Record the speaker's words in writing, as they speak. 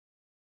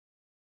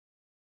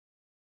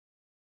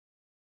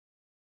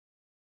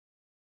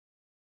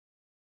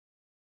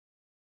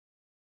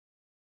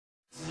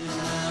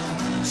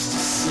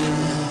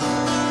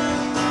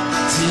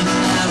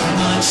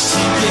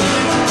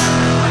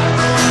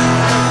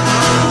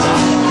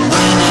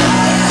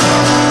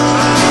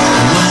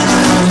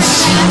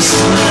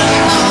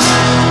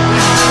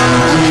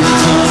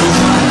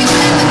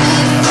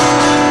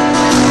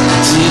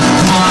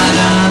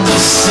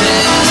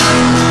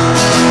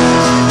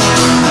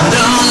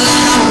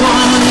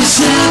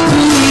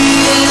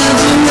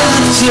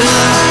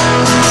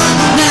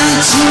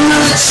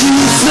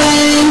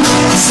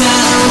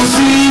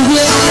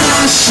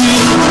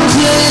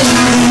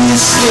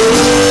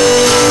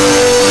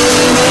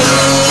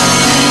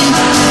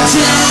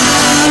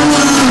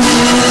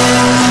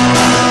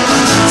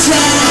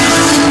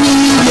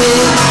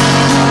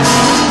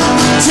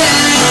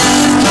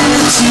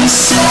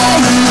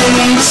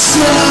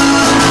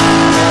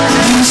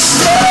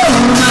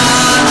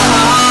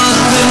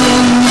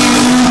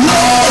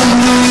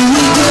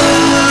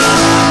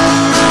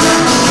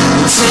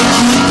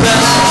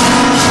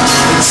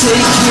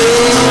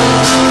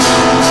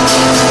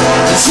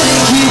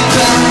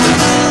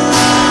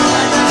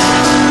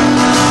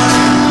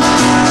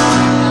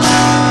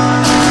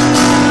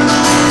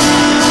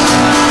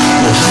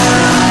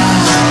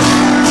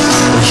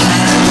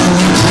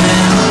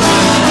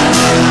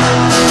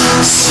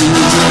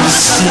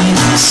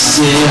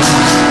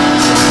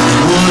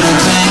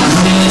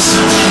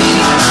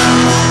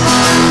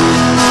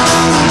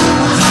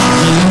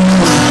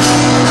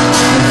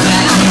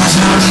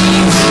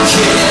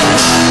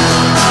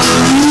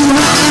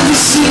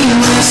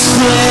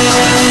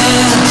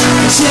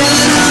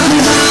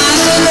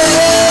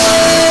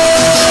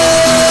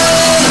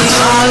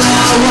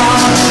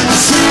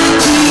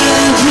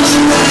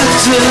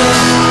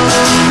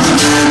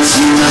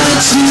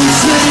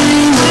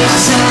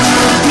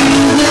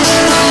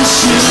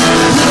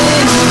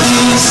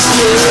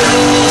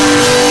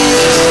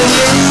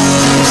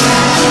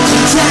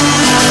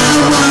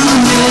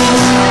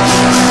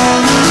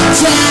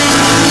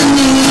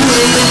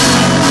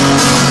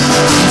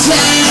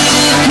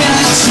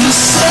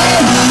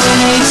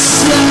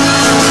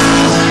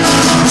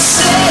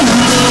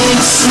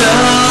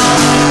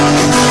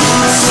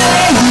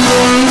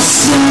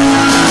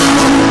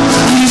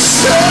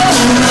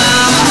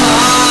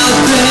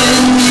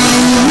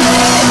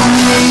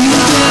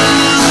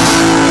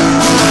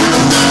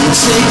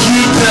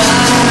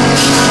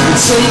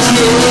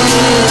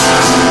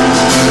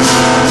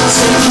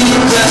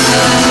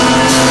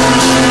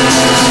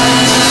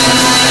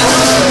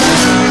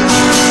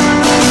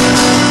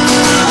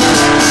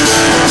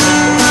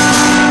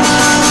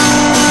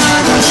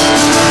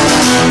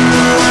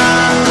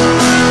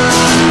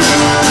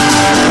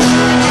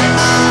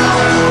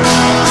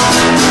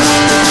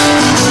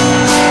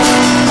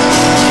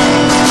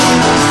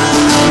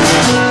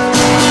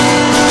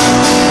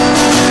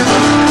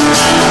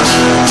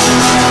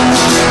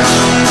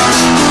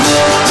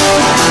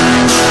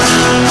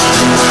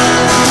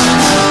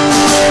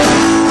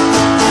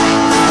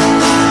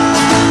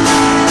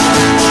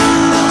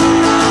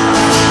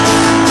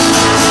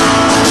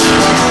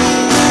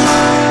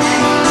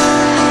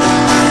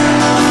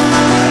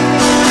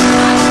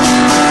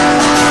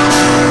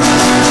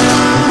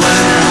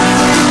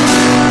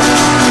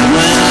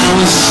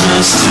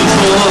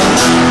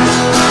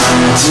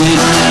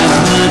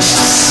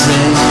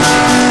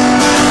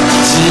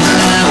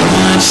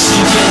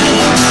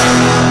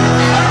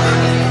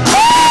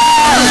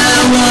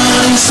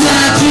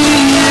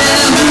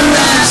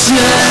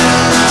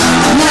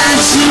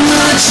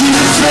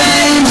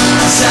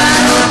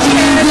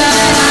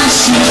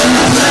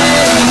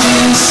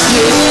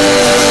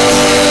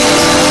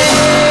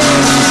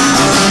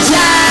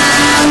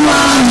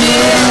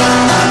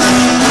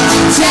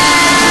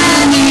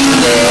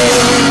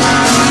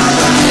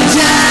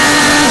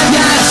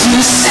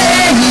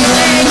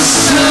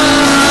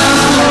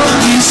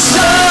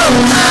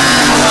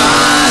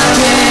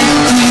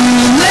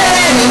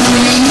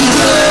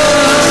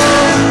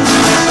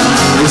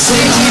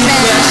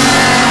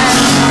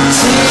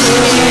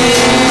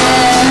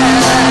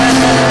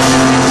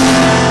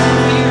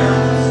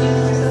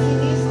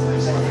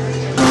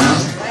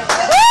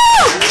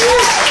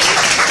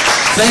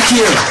Thank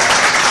you.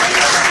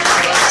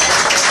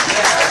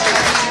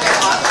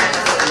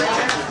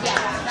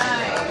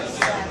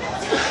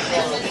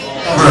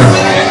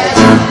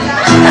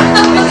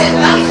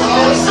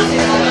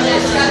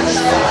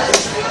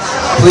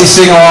 Please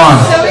sing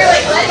along.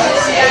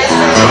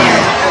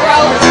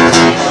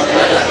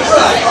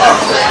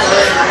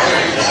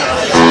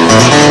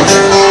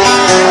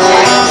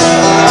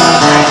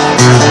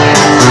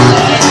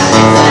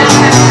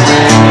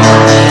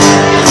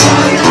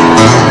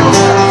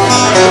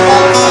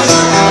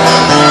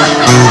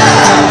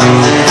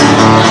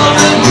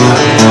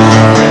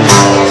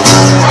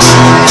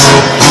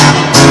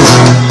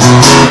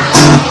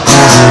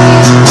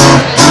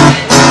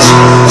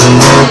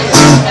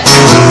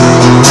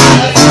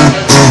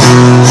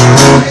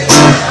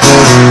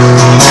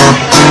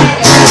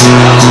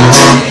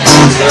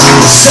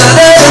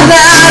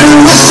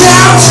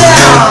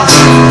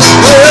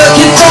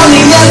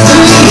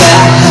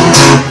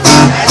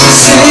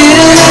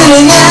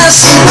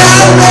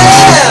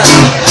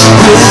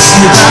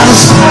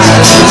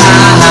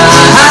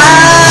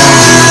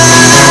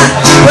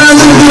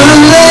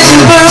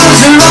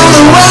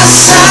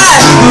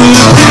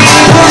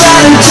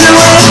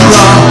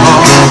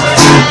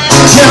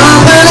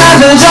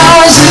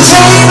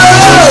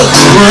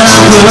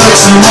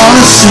 hurts and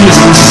wanna sing a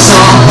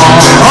song.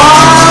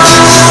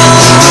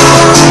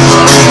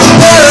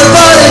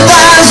 Everybody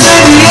dies,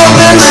 baby,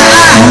 open my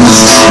eyes.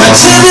 My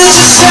TV's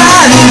just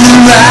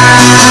shining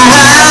bright.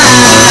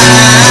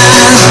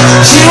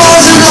 She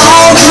was an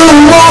old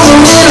blue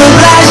woman in a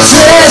black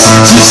dress.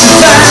 She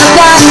survived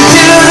that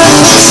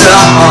beautiful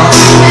song.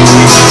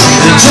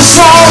 And just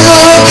one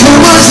look, who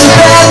was a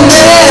bad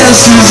mess.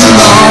 She's a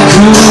long,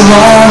 cool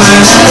woman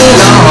at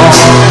it all.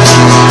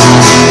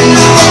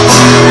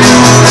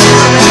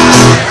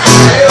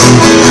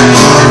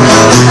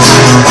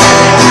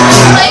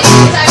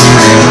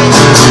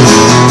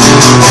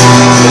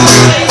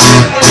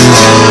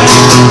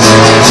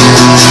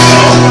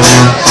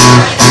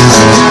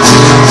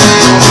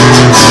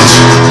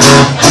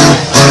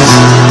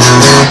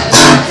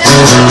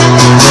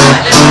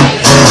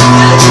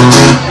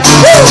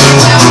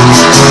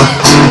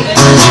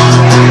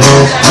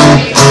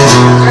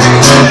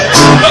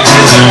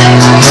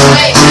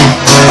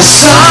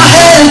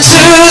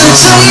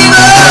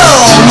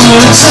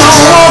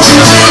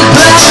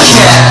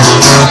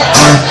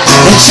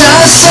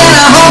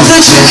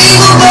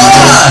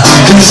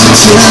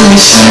 Tell me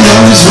she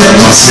knows where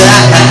it's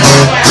at.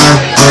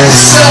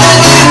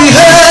 Suddenly we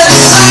heard the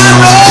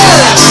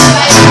sirens,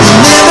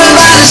 and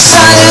everybody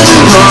started to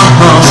run.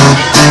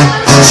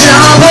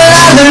 Jumping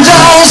out the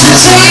doors and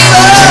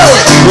tables,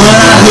 when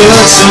I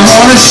heard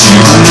someone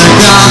shooting a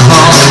gun.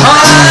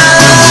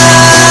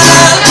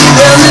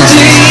 Well, the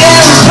DA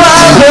was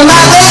pumping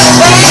my left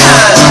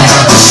hand.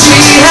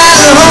 She had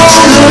a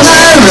hold on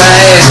my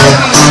right.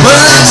 Well,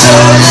 I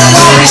told her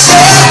don't be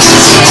scared,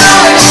 'cause you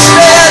know it's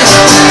red.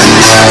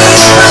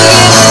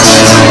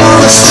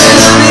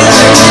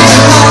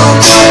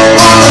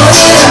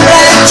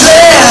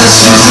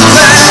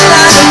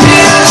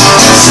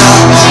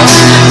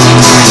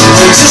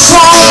 Just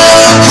one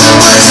look, who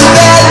was a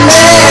bad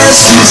mess.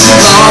 She's a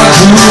long,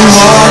 cool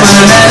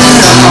woman at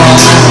it all.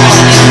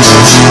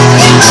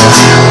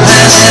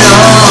 At it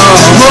all.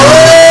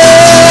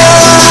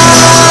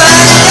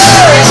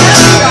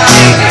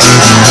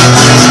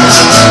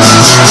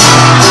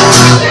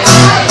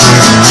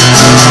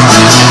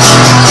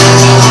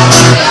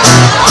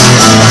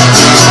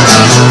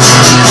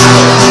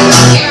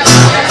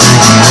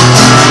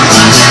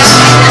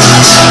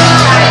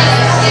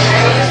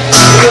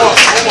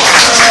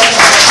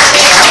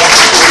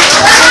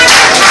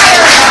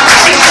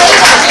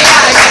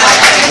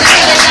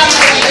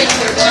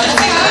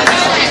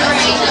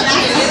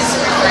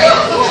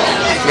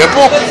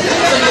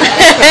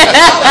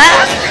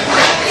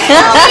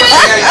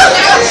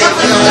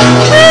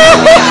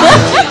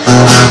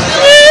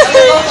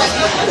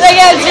 That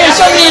guy's gonna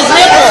show me his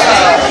nipple.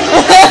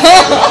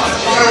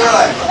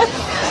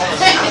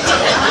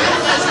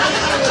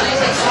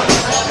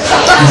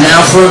 Now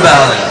for a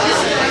ballad.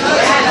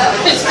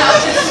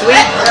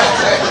 Sweet.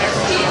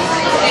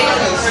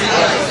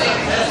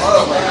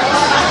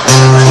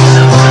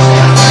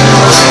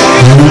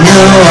 You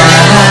know I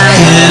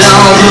like it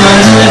all,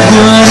 but it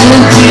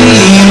wouldn't be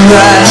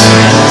right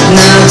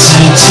not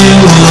to do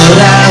what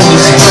I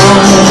was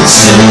born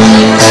to.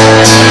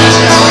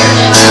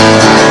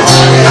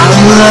 I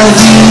love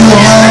you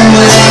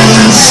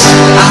always,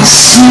 I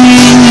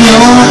sing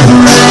your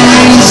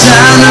praise.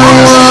 I know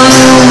what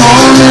a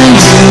woman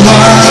you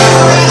are.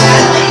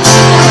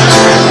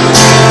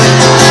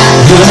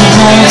 Your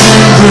bold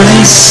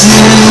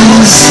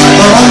embraces,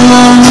 all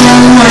on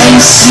your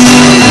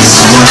oasis.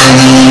 When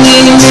you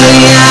need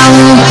me, I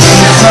won't be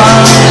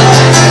far.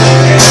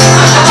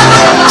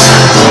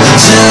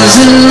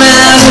 Doesn't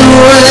matter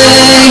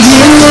where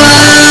you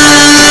are.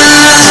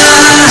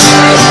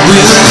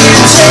 Will you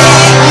take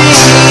me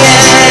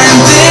and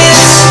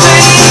this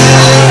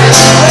feeling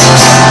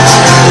like a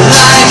bird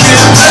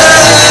singing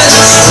goodbye?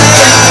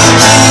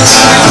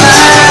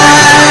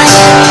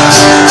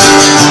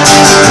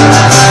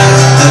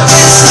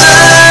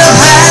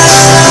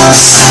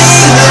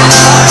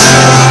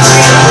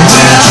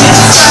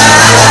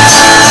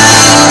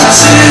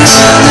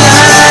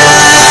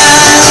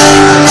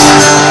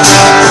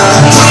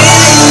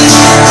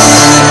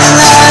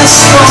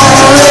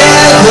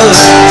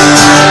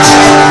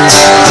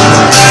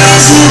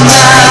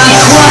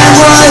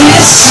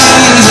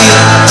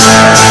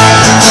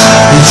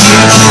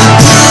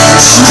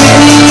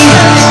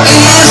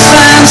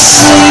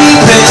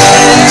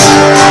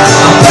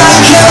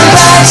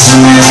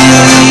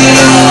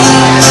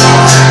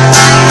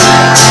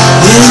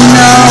 This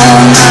love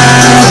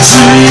has no ceiling.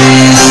 We can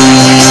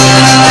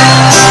fly tonight.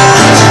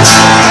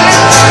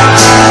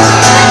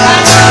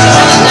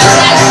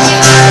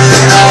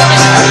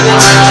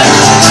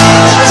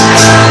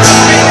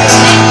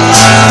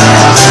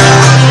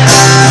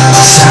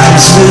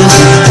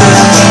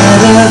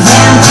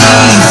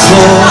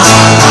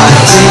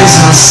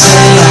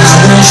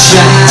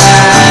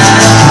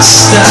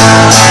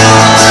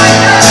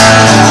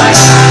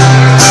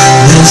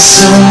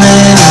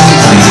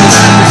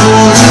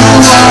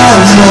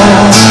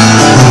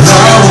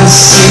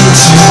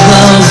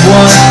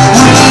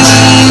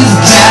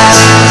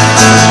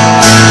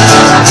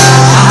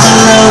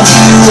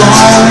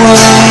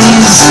 Always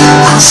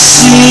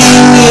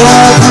sing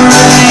your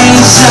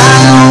praise. I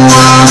know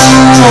what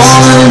a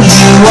woman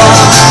you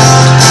are.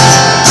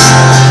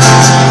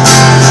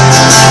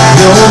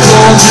 Your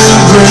golden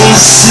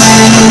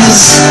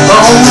braces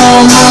all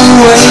on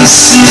my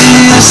waist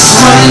is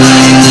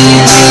swinging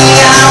in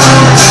the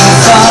hour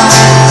far.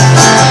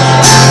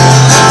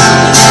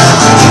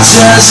 It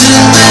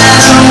doesn't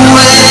matter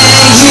where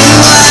you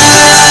are.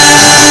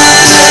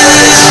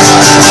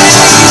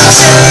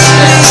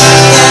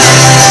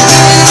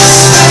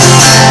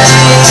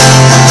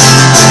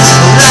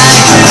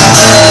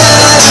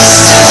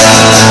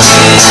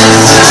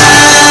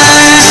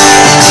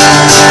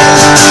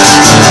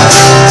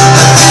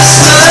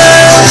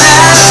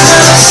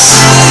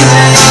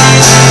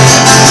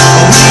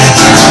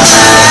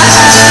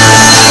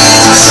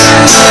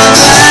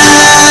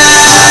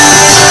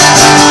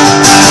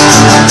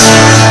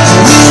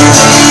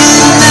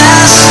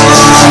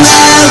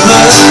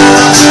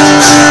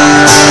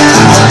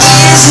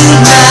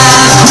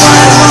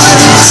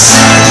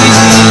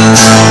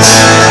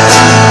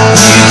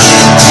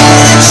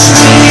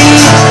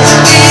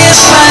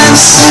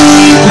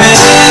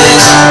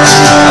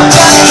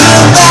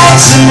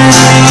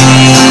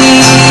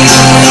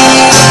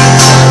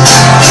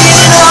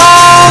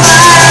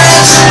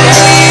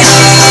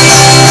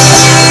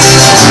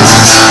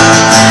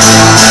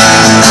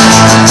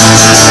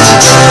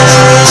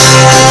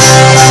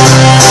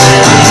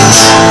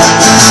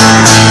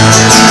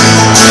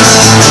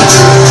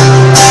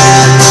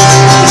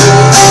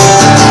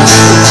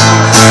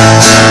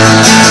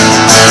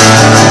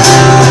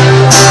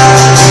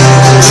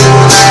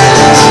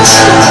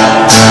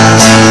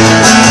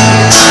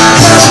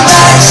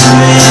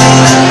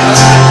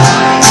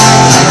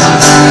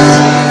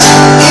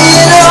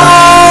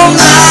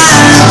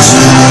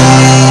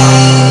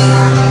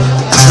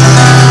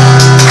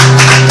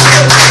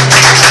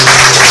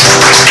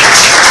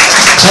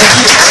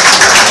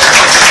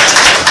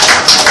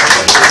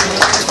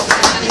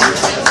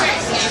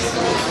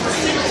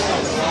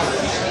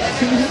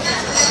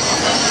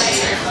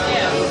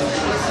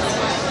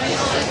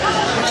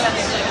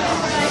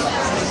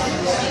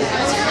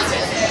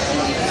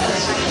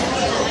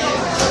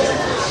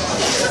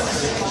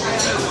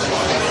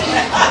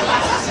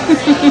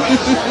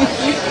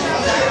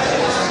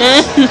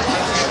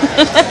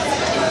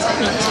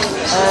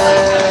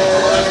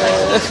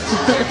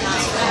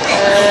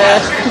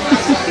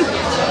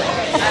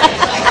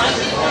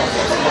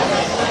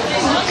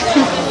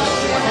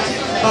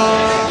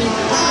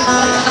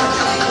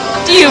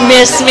 Do you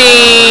miss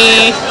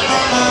me?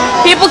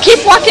 People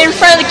keep walking in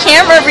front of the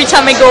camera every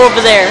time I go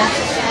over there.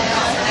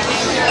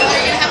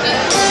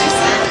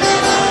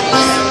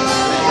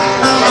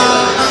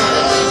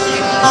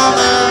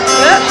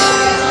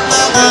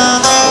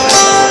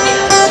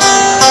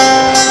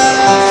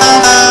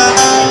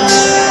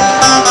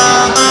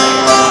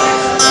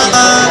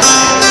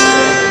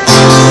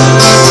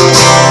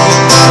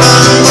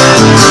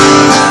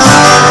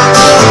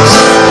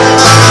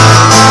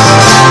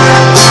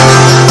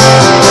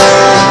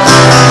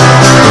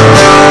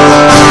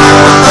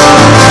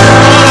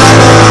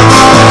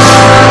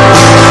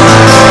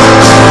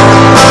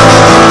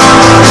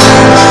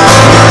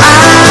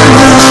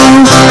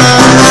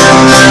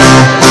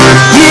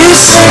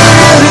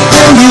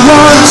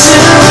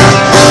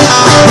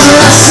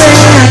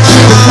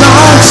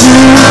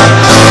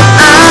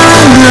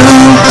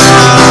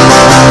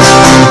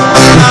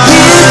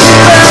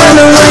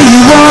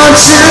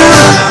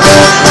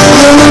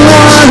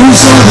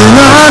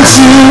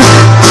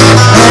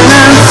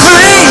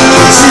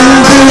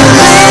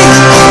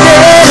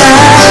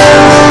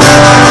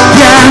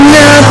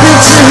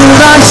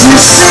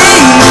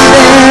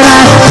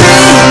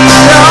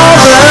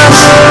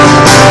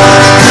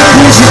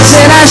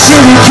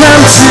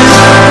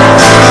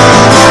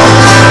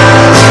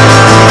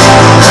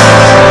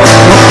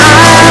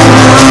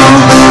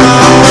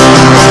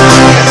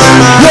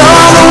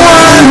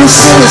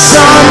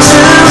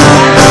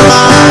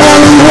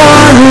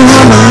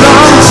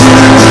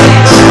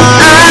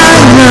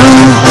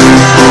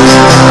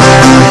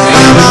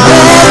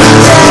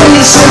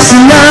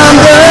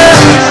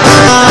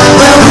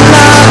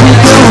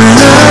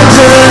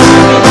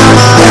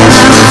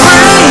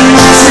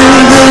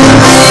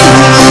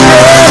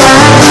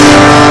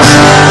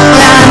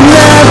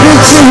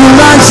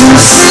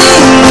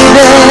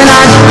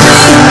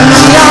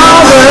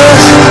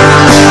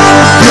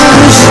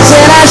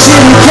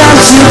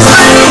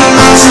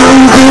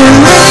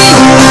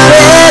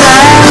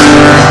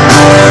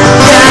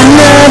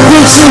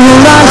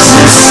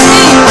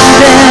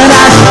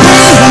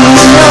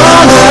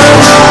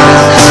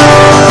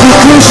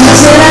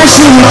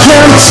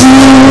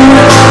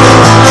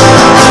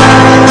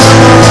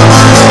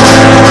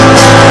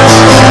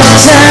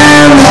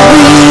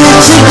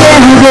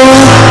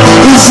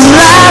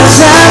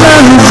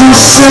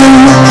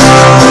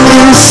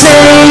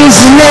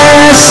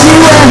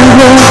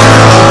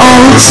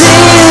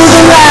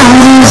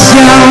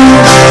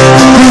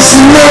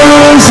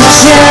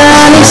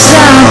 Shining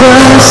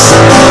stars,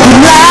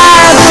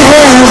 light the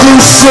heavens.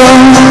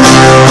 soul,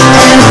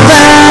 and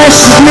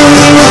flashed me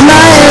with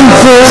my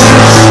input.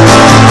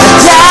 I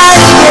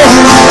died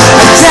again,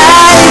 I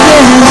died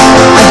again,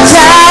 I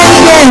died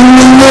again,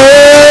 you know.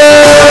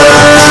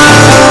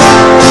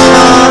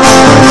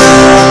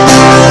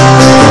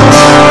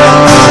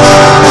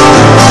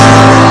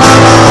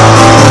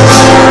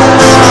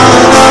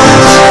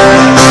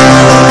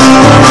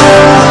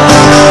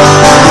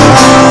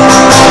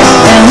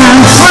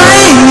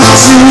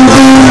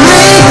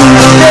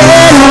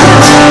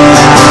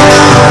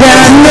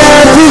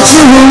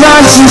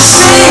 To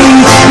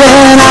see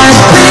that I'd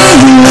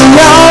be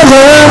all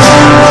the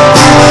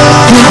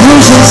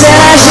conclusions that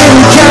I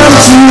should come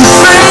to,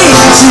 free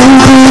to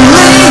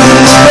believe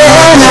that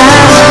I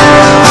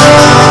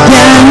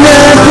got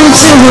nothing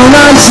to hold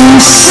on to,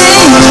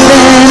 see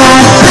that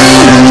I'd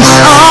be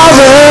all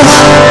the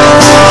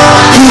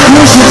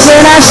conclusions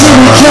that I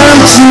should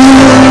come to.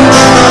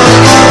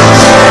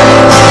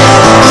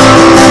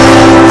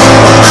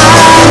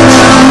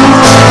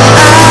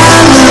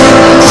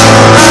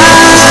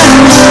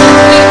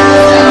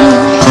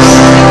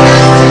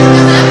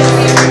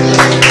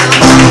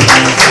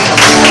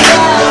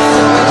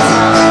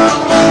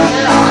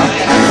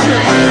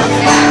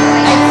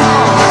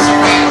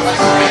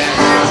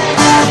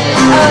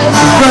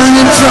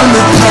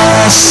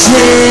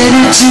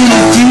 Headed to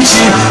the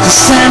future, this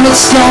time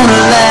it's gonna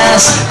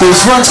last. Those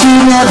ones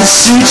could never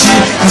suit you.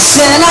 You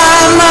said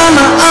I'm on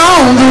my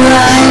own, but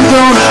I ain't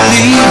gonna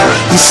leave.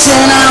 You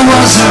said I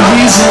was the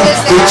reason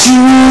that you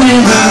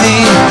wouldn't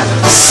believe.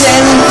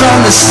 Sailing from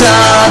the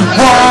start,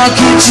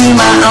 walking to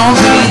my own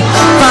beat,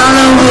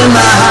 following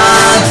my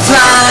heart,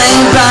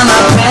 flying by my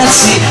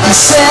fancy. You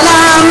said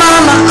I'm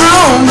on my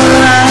own,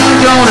 but I ain't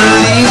gonna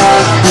leave.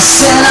 You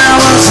said I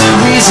was the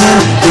reason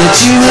that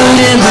you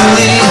wouldn't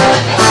believe.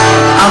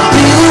 I'll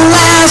be the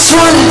last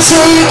one to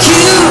take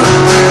you.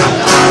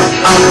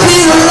 I'll be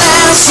the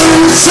last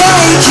one to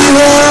take you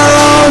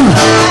home.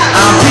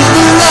 I'll be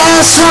the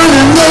last one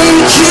to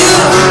make you.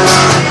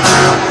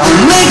 I'll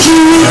make you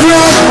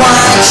regret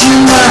what you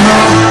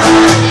know.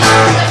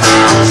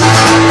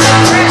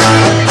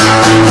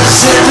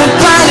 'Cause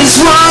everybody's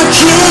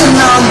walking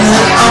on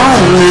their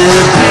own.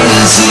 They're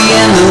busy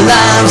and their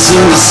lives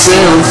are with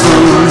cell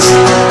phones.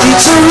 It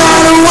don't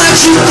matter what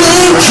you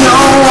think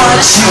or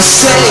what you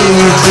say,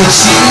 it's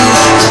you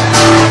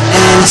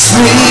and it's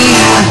me.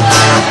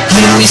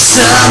 Give me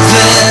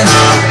something,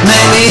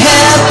 make me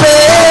happy.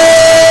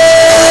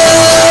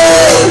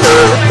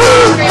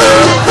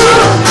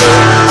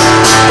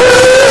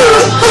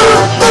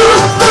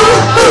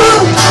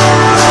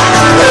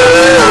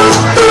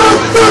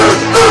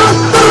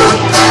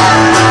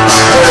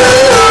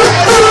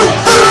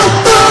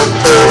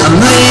 I'm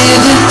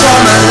living for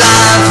my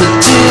life, I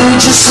do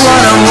just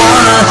what I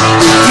wanna.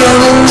 If you're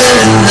a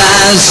million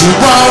lies, you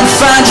won't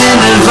find your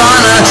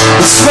nirvana.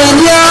 It's when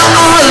you're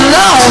all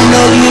alone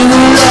that you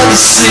will ever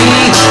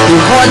see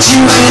that what you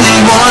really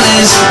want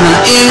is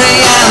not in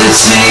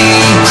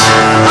reality.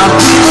 I'll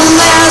be the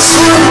last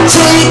one to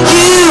take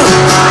you.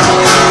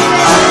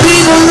 I'll be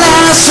the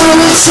last one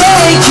to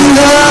take you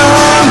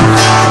home.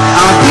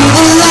 I'll be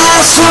the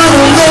last one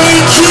to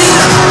make you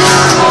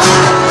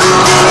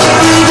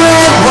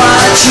regret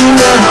what you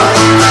know.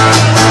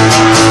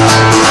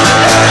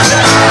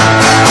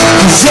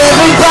 'Cause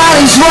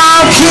everybody's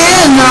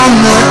walking on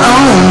their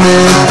own.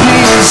 They're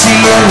busy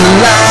and their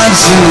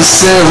lives in their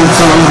cell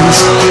phones.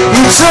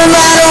 It don't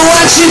matter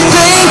what you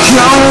think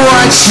or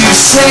what you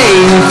say,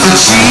 if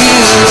it's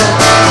you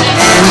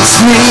and it's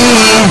me.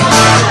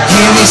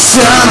 Give me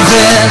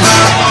something,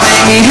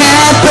 make me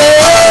happy.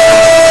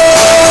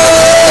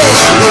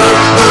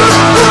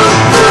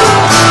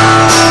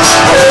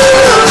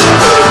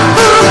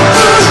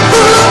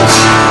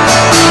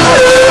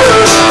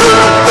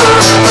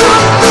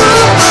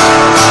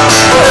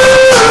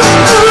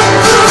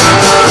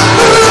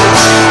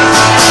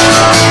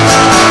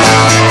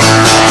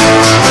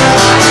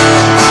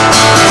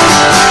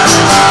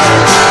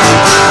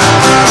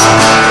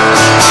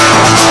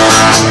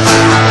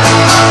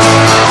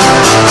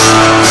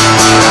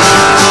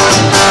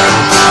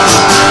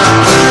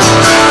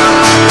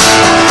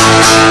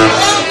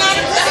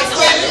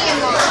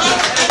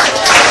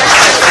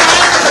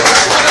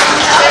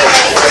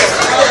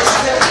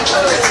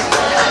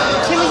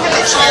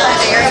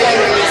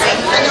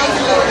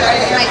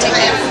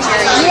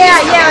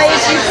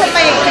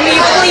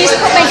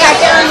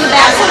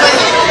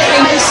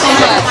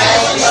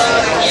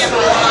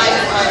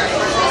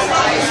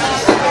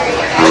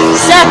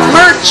 Seth,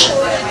 merch.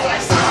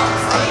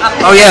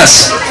 Oh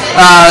yes,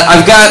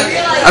 I've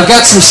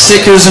got some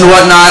stickers and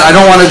whatnot. I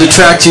don't want to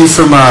detract you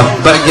from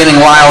getting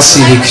Lyle's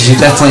CD because you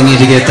definitely need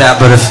to get that.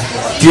 But if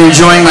you're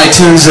enjoying my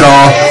tunes at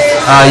all,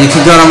 you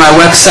can go to my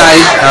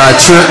website,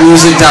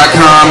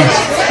 truettmusic.com,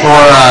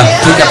 or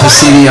pick up a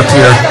CD up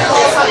here.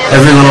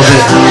 Every little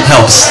bit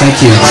helps.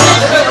 Thank you.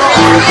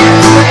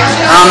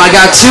 I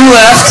got 2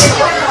 left.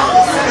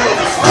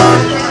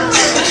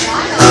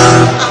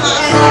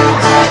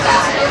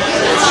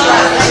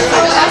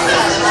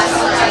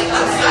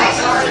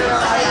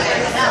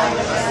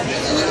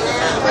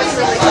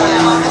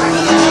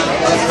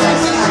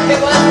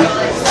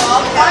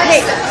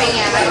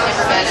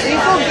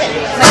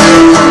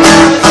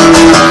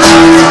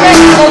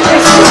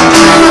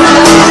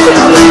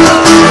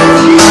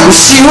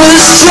 She was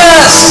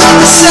just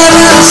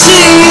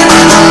 17,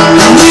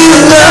 and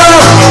you know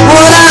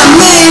what I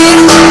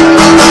mean.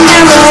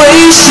 And the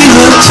way she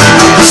looked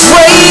was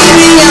way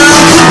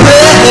beyond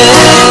compare.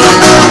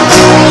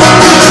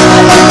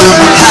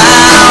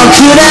 How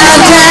could I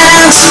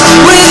dance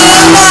with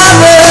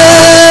another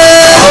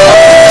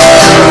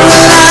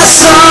when I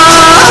saw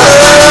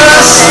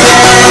her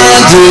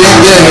standing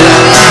there?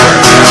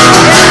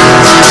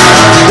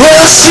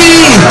 Well,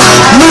 she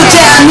looked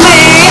at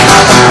me,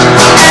 and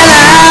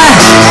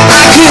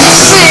I could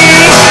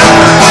see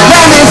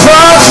that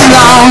before too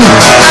long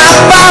I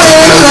fall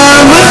in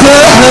love with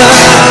her.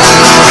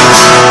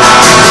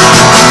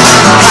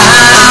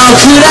 How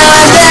could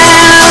I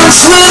dance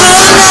with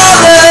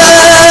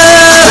another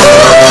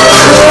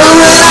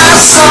when I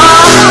saw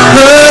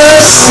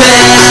her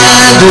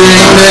standing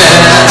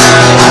there?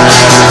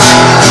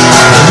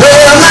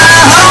 Well, my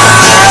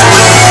heart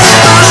went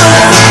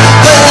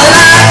but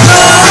I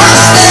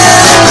couldn't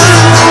stand,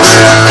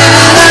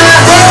 and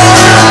I held her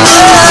hand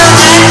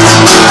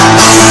in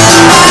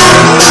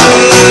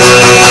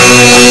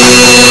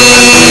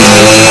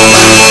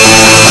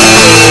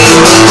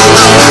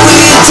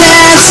We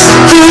danced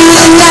through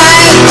the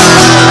night,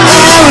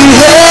 and we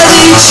held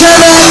each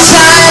other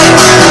tight,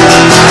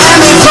 and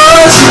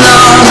before too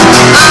long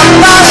I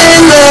fell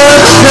in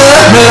love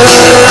with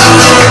her.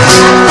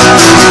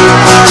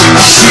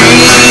 She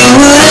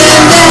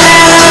wouldn't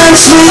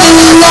dance with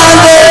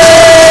another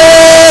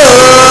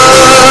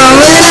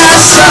when I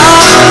saw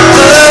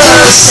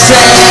her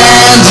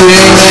standing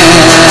there.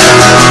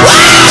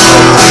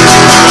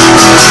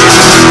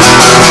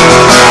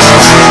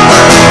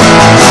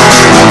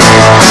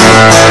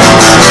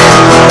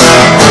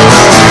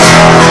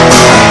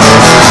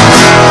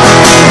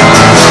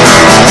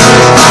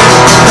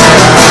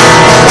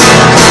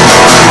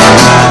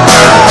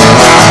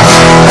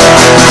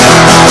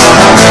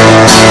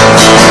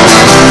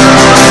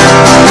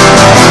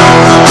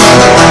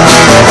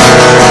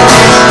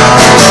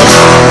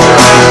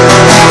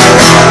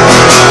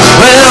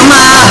 Well,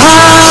 my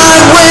heart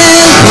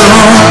went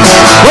boom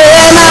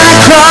when I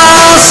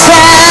crossed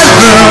that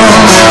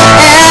room,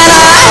 and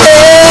I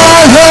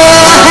held her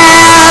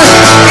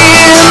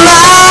hand in my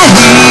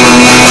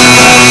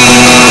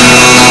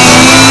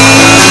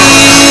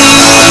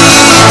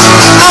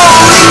Oh,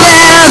 we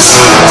danced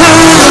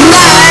through the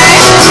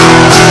night,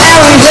 and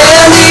we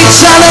held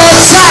each other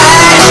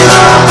tight,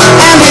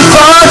 and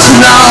before too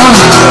long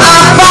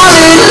I fall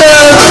in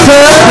love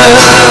with her.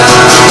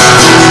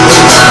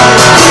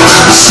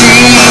 She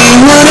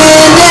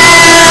wouldn't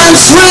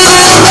dance with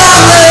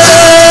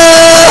another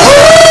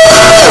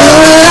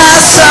when I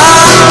saw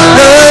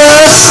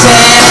her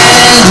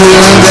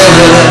standing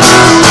there.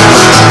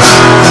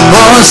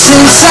 Oh,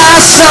 since I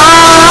saw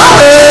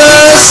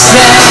her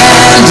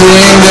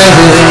standing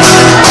there.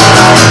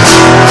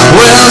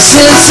 Well,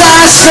 since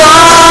I saw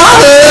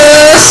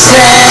her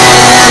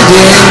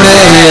standing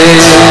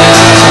there.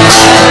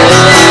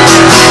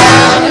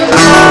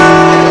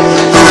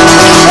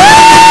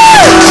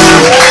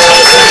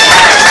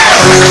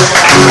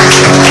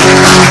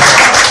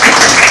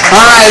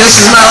 Alright, this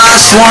is my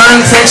last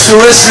one. Thanks for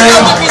listening.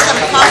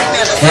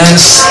 And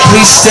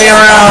please stay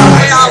around.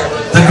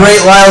 The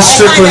great Lyle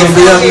Strickland will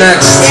be up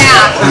next.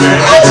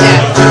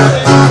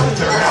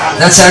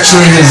 That's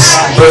actually his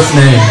birth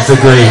name, the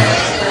great.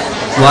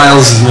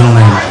 Lyle's his middle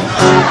name.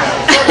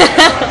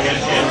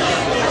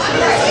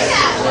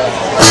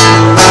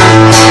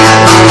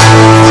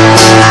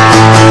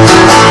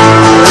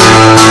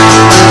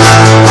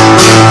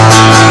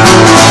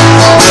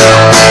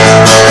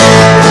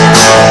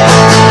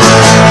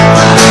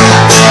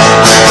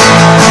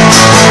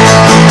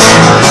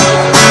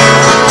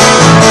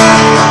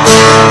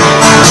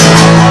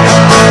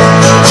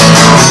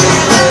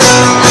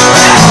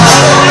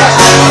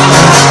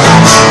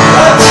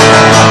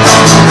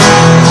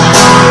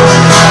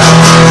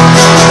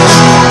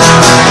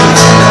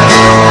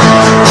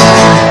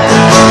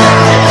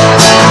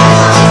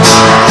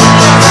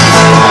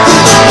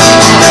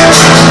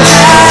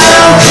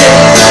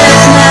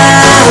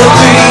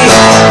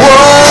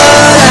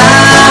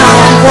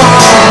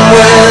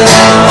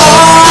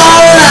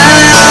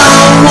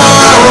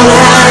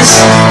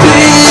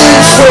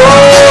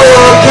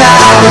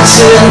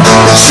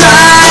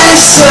 Try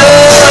so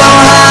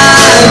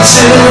hard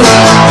to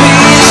be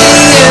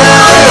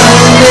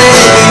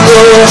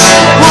unable.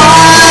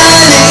 What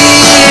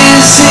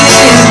is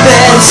it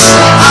that's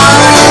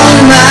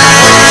on my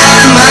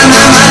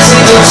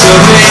table to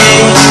me?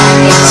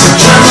 So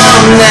come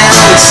on now,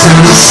 it's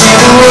time to see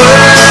the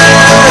world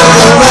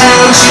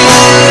around you.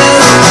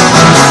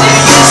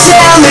 You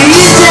tell me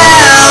you're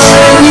down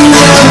when you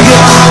know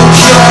you're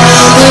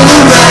coming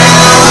around.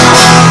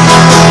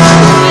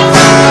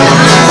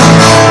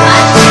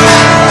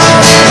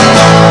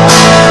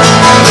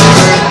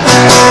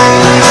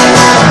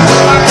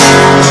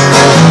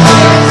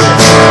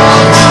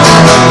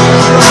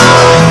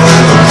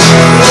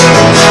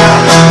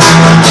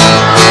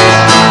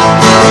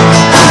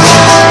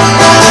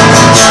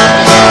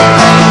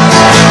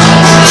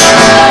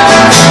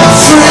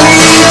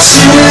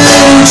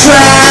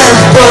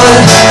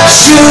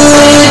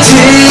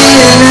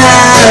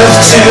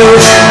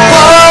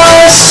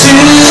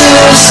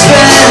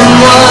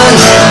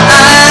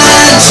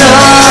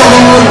 don't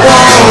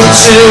want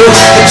to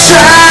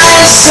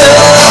try so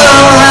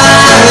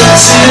hard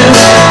to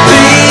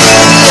be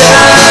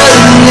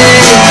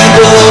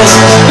unable.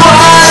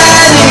 What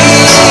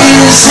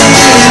is it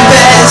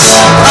that's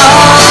on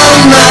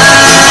my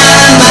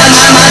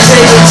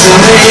take it to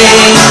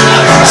me?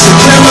 So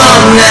come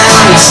on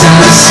now, it's time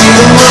to see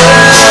the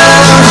world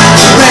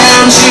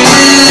around you.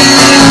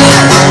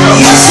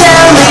 You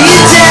tell me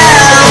you're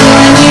down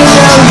when you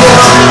know you're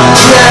round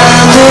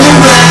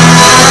and around.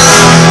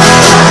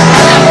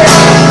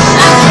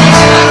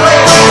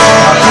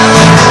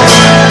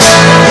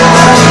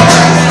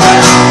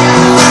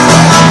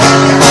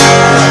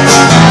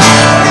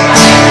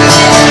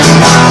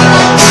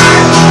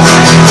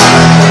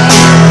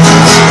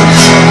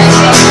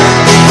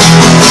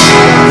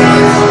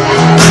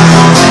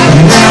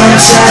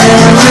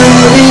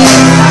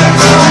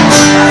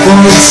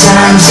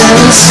 Times I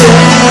would say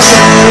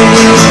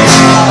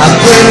I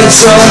bring it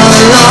so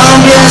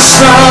long, yes,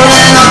 wrong,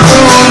 and I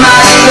pull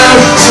my ego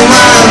till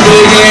I'm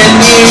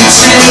begging you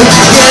to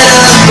get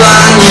up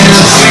on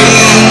your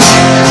feet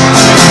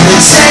and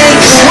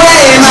take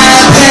away my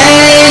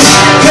pain.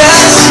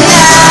 'Cause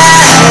tonight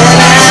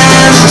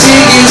I'm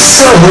digging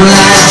so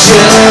I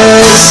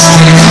just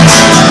can't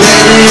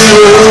let it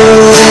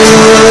roll.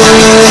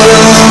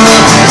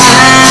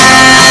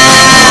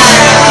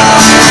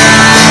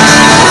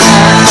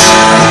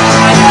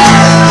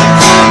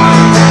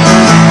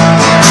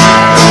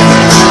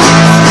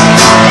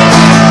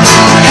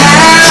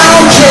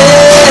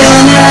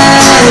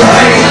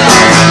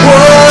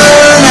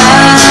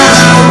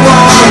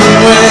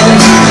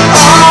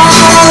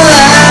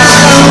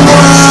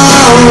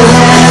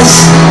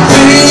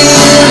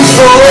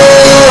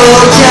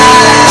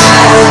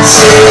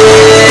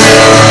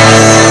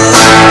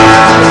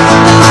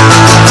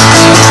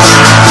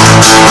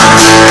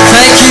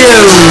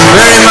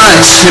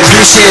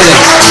 Appreciate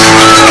it.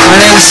 My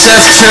name's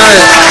Seth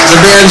Truett. The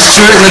band's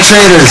Truett and the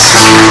Traders.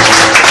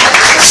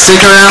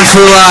 Stick around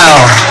for a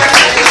while.